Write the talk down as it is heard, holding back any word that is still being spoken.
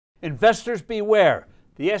Investors beware.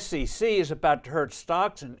 The SEC is about to hurt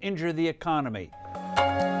stocks and injure the economy.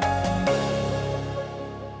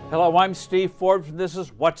 Hello, I'm Steve Forbes, and this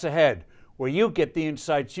is What's Ahead, where you get the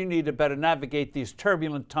insights you need to better navigate these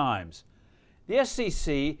turbulent times. The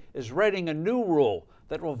SEC is writing a new rule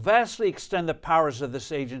that will vastly extend the powers of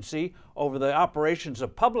this agency over the operations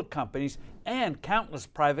of public companies and countless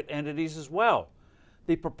private entities as well.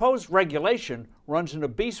 The proposed regulation runs an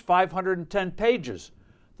obese 510 pages.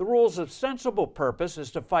 The rule's ostensible purpose is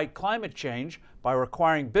to fight climate change by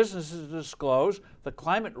requiring businesses to disclose the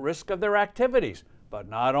climate risk of their activities. But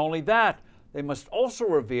not only that, they must also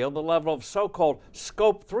reveal the level of so-called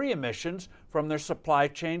Scope 3 emissions from their supply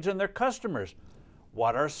chains and their customers.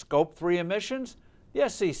 What are Scope 3 emissions? The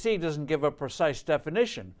SEC doesn't give a precise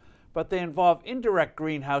definition, but they involve indirect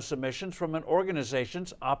greenhouse emissions from an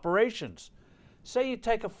organization's operations. Say you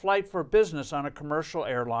take a flight for business on a commercial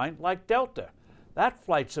airline like Delta. That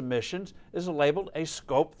flight's emissions is labeled a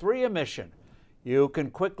Scope 3 emission. You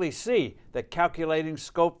can quickly see that calculating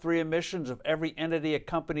Scope 3 emissions of every entity a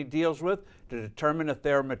company deals with to determine if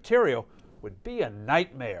they are material would be a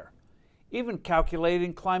nightmare. Even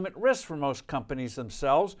calculating climate risk for most companies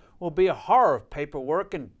themselves will be a horror of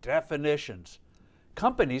paperwork and definitions.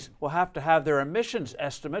 Companies will have to have their emissions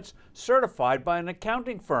estimates certified by an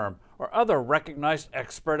accounting firm or other recognized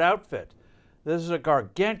expert outfit. This is a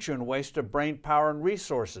gargantuan waste of brain power and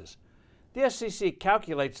resources. The SEC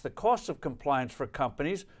calculates the cost of compliance for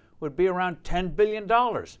companies would be around $10 billion.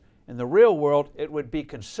 In the real world, it would be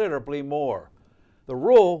considerably more. The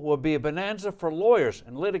rule will be a bonanza for lawyers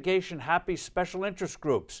and litigation-happy special interest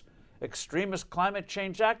groups. Extremist climate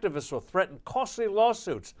change activists will threaten costly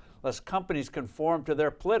lawsuits lest companies conform to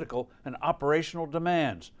their political and operational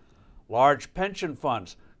demands. Large pension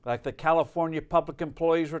funds, like the California Public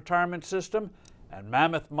Employees Retirement System, and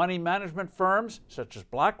mammoth money management firms, such as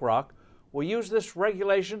BlackRock, will use this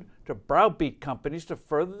regulation to browbeat companies to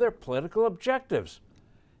further their political objectives.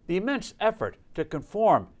 The immense effort to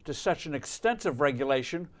conform to such an extensive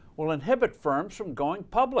regulation will inhibit firms from going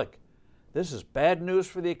public. This is bad news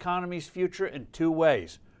for the economy's future in two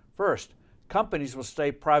ways. First, companies will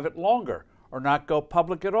stay private longer or not go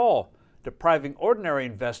public at all, depriving ordinary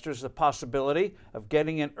investors the possibility of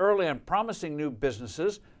getting in early on promising new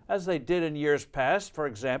businesses as they did in years past, for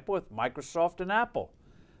example, with Microsoft and Apple.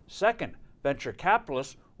 Second, venture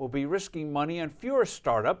capitalists will be risking money on fewer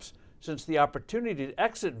startups since the opportunity to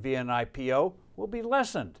exit via an IPO will be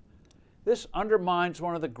lessened. This undermines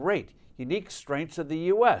one of the great, unique strengths of the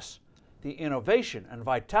U.S., the innovation and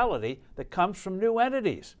vitality that comes from new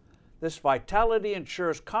entities. This vitality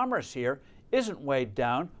ensures commerce here isn't weighed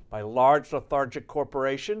down by large lethargic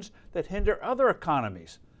corporations that hinder other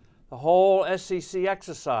economies. The whole SEC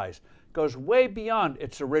exercise goes way beyond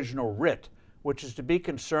its original writ, which is to be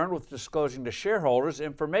concerned with disclosing to shareholders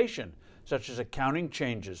information such as accounting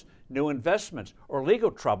changes, new investments, or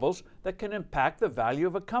legal troubles that can impact the value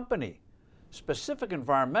of a company. Specific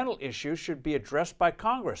environmental issues should be addressed by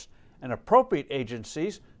Congress and appropriate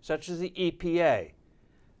agencies such as the EPA.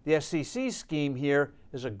 The SEC's scheme here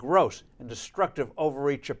is a gross and destructive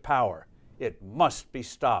overreach of power. It must be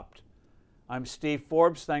stopped. I'm Steve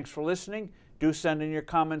Forbes. Thanks for listening. Do send in your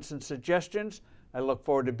comments and suggestions. I look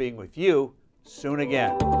forward to being with you soon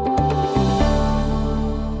again.